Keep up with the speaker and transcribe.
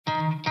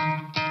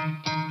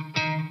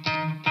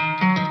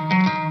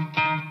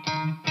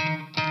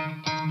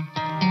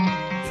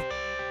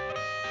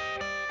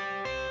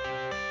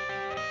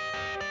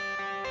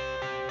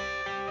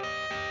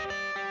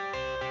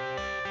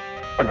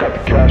got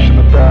the cash in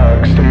the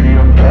bag,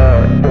 stadium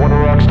packed. Born a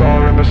rock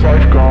star in this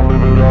life, gon'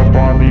 live it up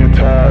on the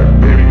attack.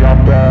 Baby,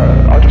 I'm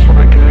bad, I just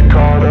wanna get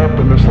caught up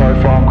in this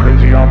life. I'm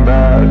crazy, I'm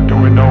mad,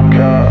 doing no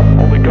cap.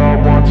 Only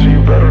God wants, so you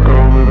better go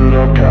live it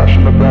up. Cash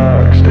in the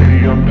bag,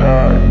 stadium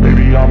packed.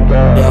 Baby, I'm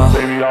bad, yeah.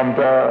 Baby, I'm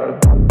bad.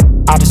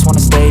 I just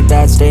wanna stay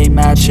bad, stay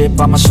mad. Chip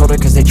on my shoulder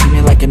cause they treat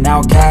me like an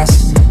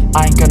outcast.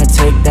 I ain't gonna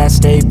take that,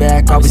 stay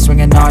back. I'll be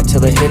swinging hard till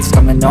the hits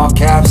come in all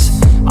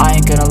caps. I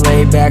ain't gonna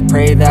lay back,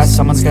 pray that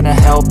someone's gonna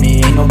help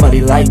me. Ain't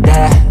nobody like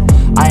that.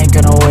 I ain't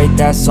gonna wait,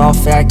 that's all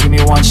fact. Give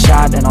me one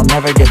shot and I'll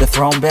never get the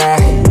throne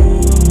back.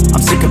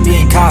 I'm sick of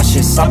being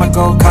cautious, I'ma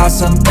go cause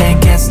something,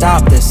 can't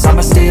stop this.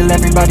 I'ma steal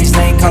everybody's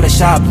lane, call it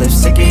shoplift.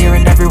 Sick of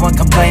hearing everyone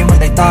complain when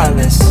they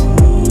thoughtless.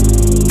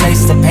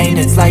 Taste the pain,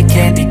 it's like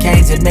candy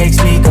canes. It makes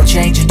me go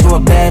change into a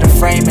better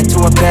frame, into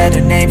a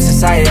better name.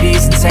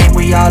 Society's insane,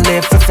 we all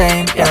live for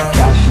fame, yeah.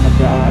 Cash in the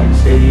bag,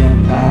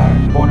 stadium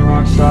packed. Born a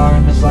rock star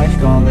in this life,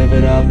 gon' live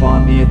it up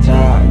on the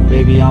attack.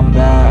 Baby, I'm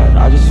bad,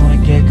 I just wanna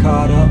get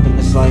caught up in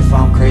this life.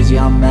 I'm crazy,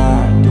 I'm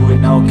mad, do it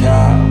no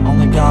cap.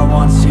 Only God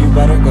wants, so you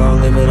better go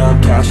live it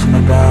up. Cash in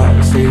the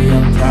bag,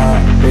 stadium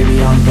packed.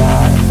 Baby, I'm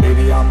bad,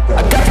 baby, I'm bad.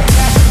 I got the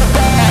cash in the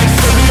bag,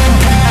 stadium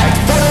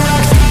packed. Born a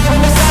rock star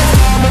in this life,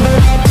 gon' live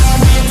it up.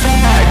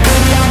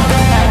 Baby, I'm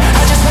bad,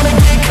 I just wanna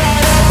get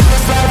caught up in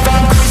this life.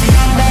 I'm crazy,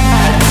 I'm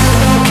mad, do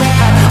it no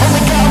cap.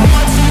 Only God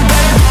wants, so you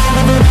better go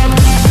live it up.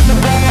 Cash in the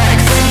bag,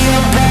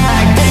 stadium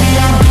packed. Baby,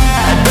 I'm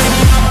bad,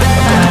 baby, I'm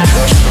bad.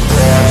 Cash in the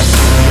bag,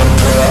 stadium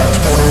packed.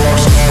 Born a rock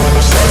star in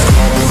this life,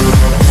 gon' live it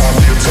up on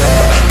the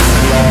attack.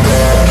 Baby, I'm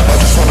bad, I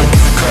just wanna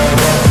get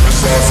caught up in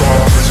this life.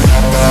 I'm crazy,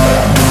 I'm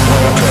mad, do it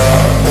no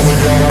cap. Only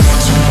God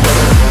wants, so you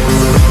better go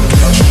live it up.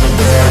 Cash in the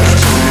bag,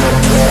 stadium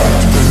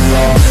packed. Baby,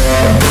 I'm bad, baby, I'm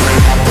bad.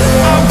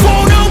 I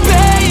won't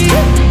obey.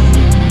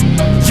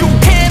 You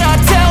cannot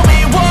tell me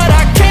what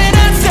I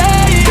cannot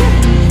say.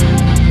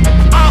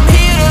 I'm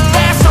here to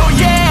last, so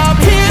yeah, I'm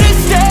here to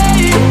stay.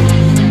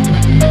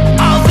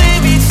 I'll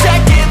live each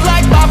second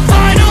like my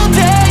final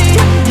day.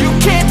 You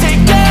can't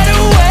take that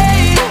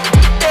away,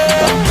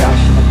 yeah.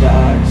 Cash in the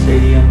bag,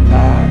 stadium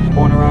packed.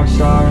 Born a rock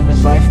star in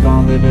this life,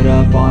 gon' live it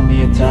up on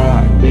the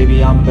attack.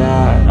 Baby, I'm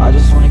bad, I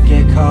just wanna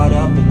get caught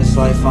up in this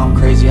life. I'm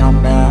crazy,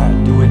 I'm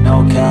mad, do it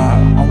no cap.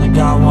 Only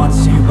God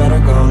wants, so you better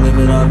go live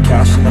it up.